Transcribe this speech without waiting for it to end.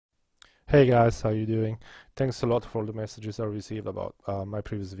Hey guys, how you doing? Thanks a lot for the messages I received about my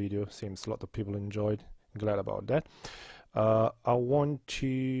previous video. Seems a lot of people enjoyed. Glad about that. I want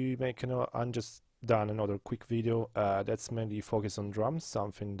to make I'm just done another quick video that's mainly focused on drums,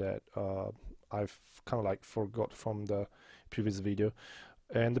 something that I've kind of like forgot from the previous video.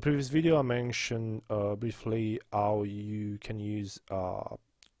 In the previous video I mentioned briefly how you can use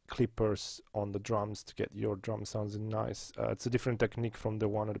clippers on the drums to get your drum sounds nice. It's a different technique from the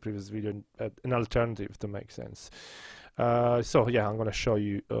one of the previous video, an alternative to make sense. So yeah, I'm gonna show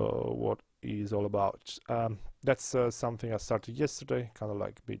you what is all about. That's something I started yesterday, kind of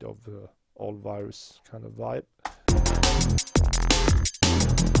like a bit of the old virus kind of vibe.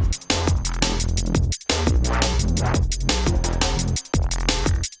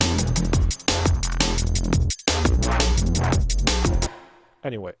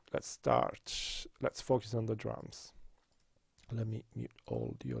 Anyway, let's start. Let's focus on the drums. Let me mute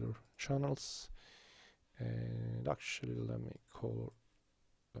all the other channels, and actually let me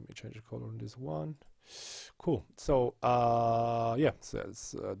change the color on this one. Cool. So yeah, so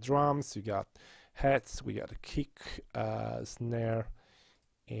it's drums. You got hats, we got a kick, snare,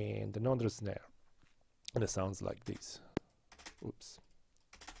 and another snare, and it sounds like this. Oops.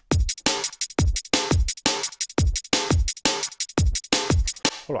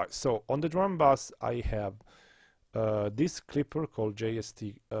 Alright, so on the drum bass I have this clipper called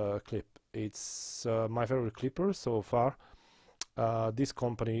JST clip. It's my favorite clipper so far. This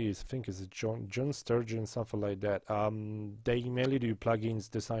company is, I think is John Sturgeon, something like that. They mainly do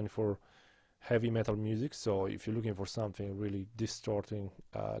plugins designed for heavy metal music, so if you're looking for something really distorting,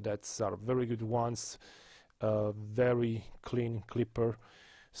 that's very good ones. Very clean clipper.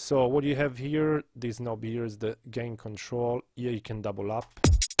 So what you have here, this knob here is the gain control. Here you can double up.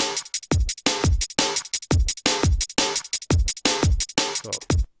 So,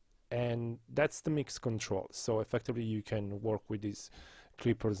 and that's the mix control. So effectively you can work with these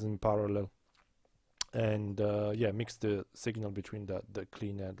clippers in parallel and yeah, mix the signal between the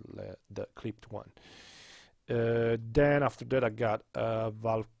clean and the clipped one. Then after that I got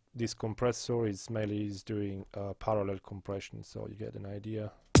valve. This compressor is mainly doing parallel compression, so you get an idea.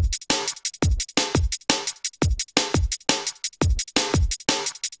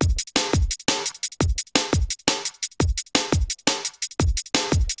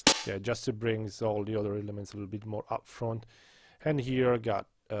 Yeah, just to bring all the other elements a little bit more up front. And here I got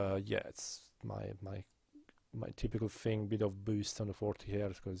yeah, it's my typical thing, bit of boost on the 40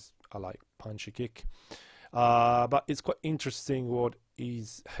 Hz because I like punchy kick. But it's quite interesting what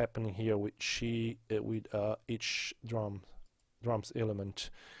is happening here with each drums element.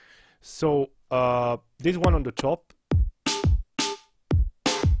 So this one on the top,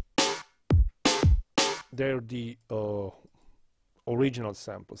 they're the original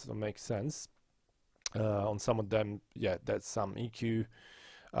samples, that makes sense. On some of them, yeah, that's some EQ,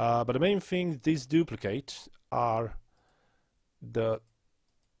 but the main thing these duplicate are the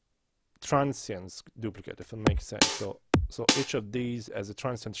transients duplicate, if it makes sense. So each of these has a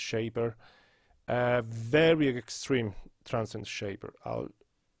transient shaper, very extreme transient shaper. I'll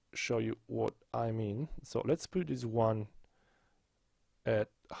show you what I mean. So let's put this one at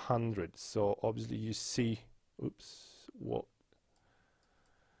 100. So obviously you see, oops, what?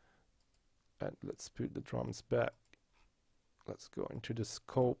 And let's put the drums back. Let's go into the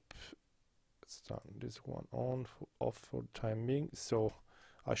scope. Let's turn this one on, off for the time being. So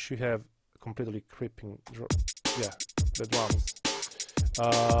I should have completely clipping, yeah, the drums,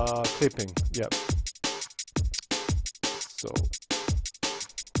 clipping, yeah. So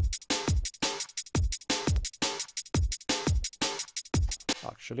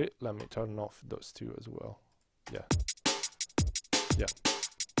actually, let me turn off those two as well. Yeah, yeah.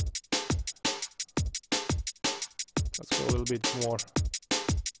 Let's go a little bit more.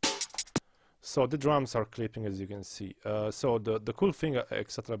 So the drums are clipping, as you can see. So the cool thing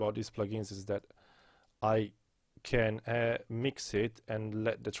exactly about these plugins is that I can mix it and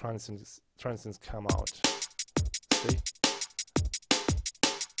let the transients come out. See?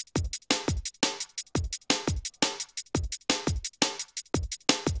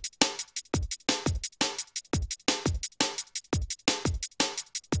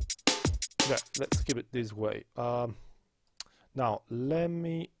 Yeah, let's keep it this way. Now let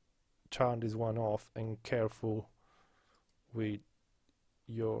me turn this one off, and careful with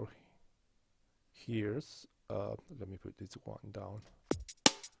your ears. Let me put this one down.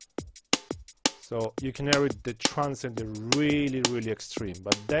 So you can hear it, the transient is really extreme,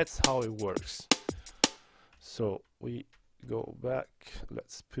 but that's how it works. So we go back,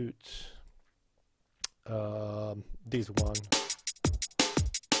 let's put this one.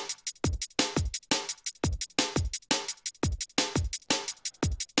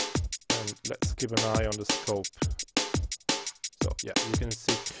 let's keep an eye on the scope. So yeah, you can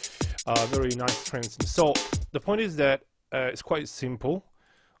see very nice transient. So the point is that it's quite simple.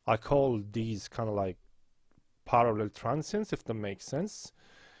 I call these kind of like parallel transients, if that makes sense.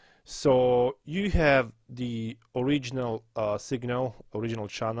 So you have the original signal, original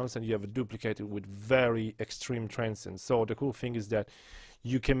channels, and you have a duplicated with very extreme transients. So the cool thing is that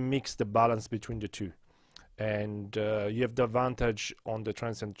you can mix the balance between the two, and you have the advantage on the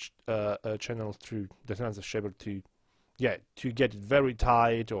transient channel through the transient shaper to get it very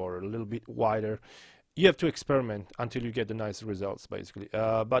tight or a little bit wider. You have to experiment until you get the nice results, basically.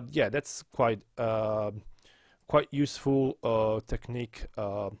 But yeah, that's quite useful technique.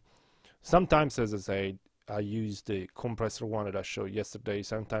 Sometimes, as I said, I use the compressor one that I showed yesterday.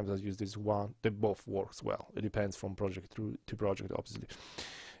 Sometimes I use this one. They both works well. It depends from project to project, obviously.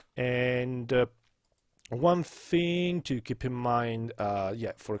 And one thing to keep in mind,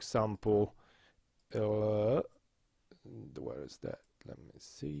 for example, where is that? Let me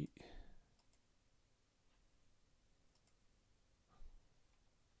see.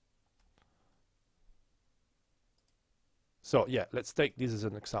 So yeah, let's take this as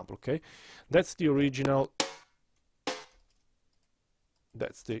an example, okay? That's the original,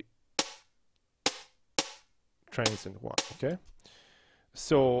 that's the transient one, okay?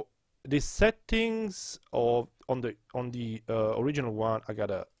 So the settings of on the original one, I got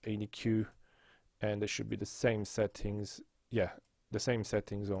a EQ, and there should be the same settings, the same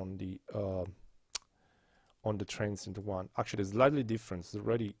settings on the transient one. Actually, there's slightly different.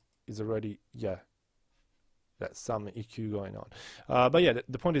 It's already that's some EQ going on. But yeah,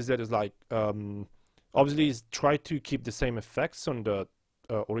 the point is that is like obviously is try to keep the same effects on the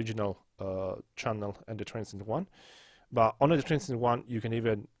original channel and the transient one, but on the transient one you can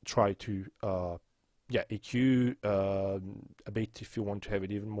even try to EQ a bit if you want to have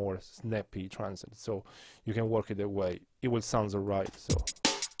it even more snappy transient, so you can work it that way. It will sound alright. So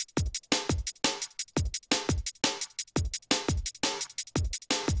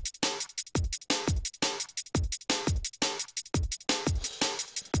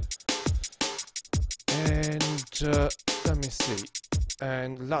let me see.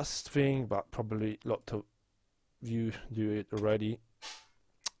 And last thing, but probably a lot of you do it already,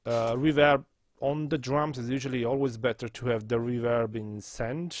 reverb on the drums is usually always better to have the reverb in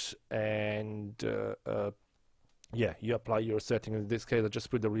send, and you apply your setting. In this case I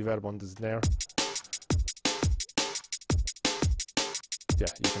just put the reverb on the snare. Yeah,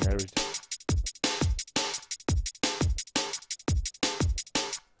 you can hear it.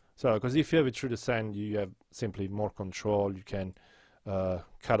 So, because if you have it through the send, you have simply more control. You can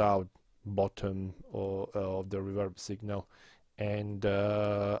cut out bottom of the reverb signal, and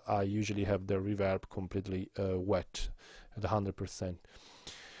I usually have the reverb completely wet at 100%.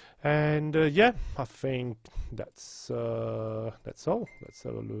 And I think that's all. Let's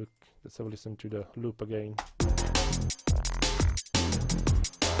have a look. Let's have a listen to the loop again.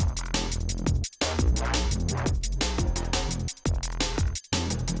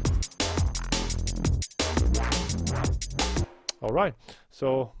 Alright,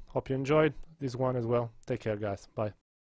 so hope you enjoyed this one as well. Take care, guys. Bye.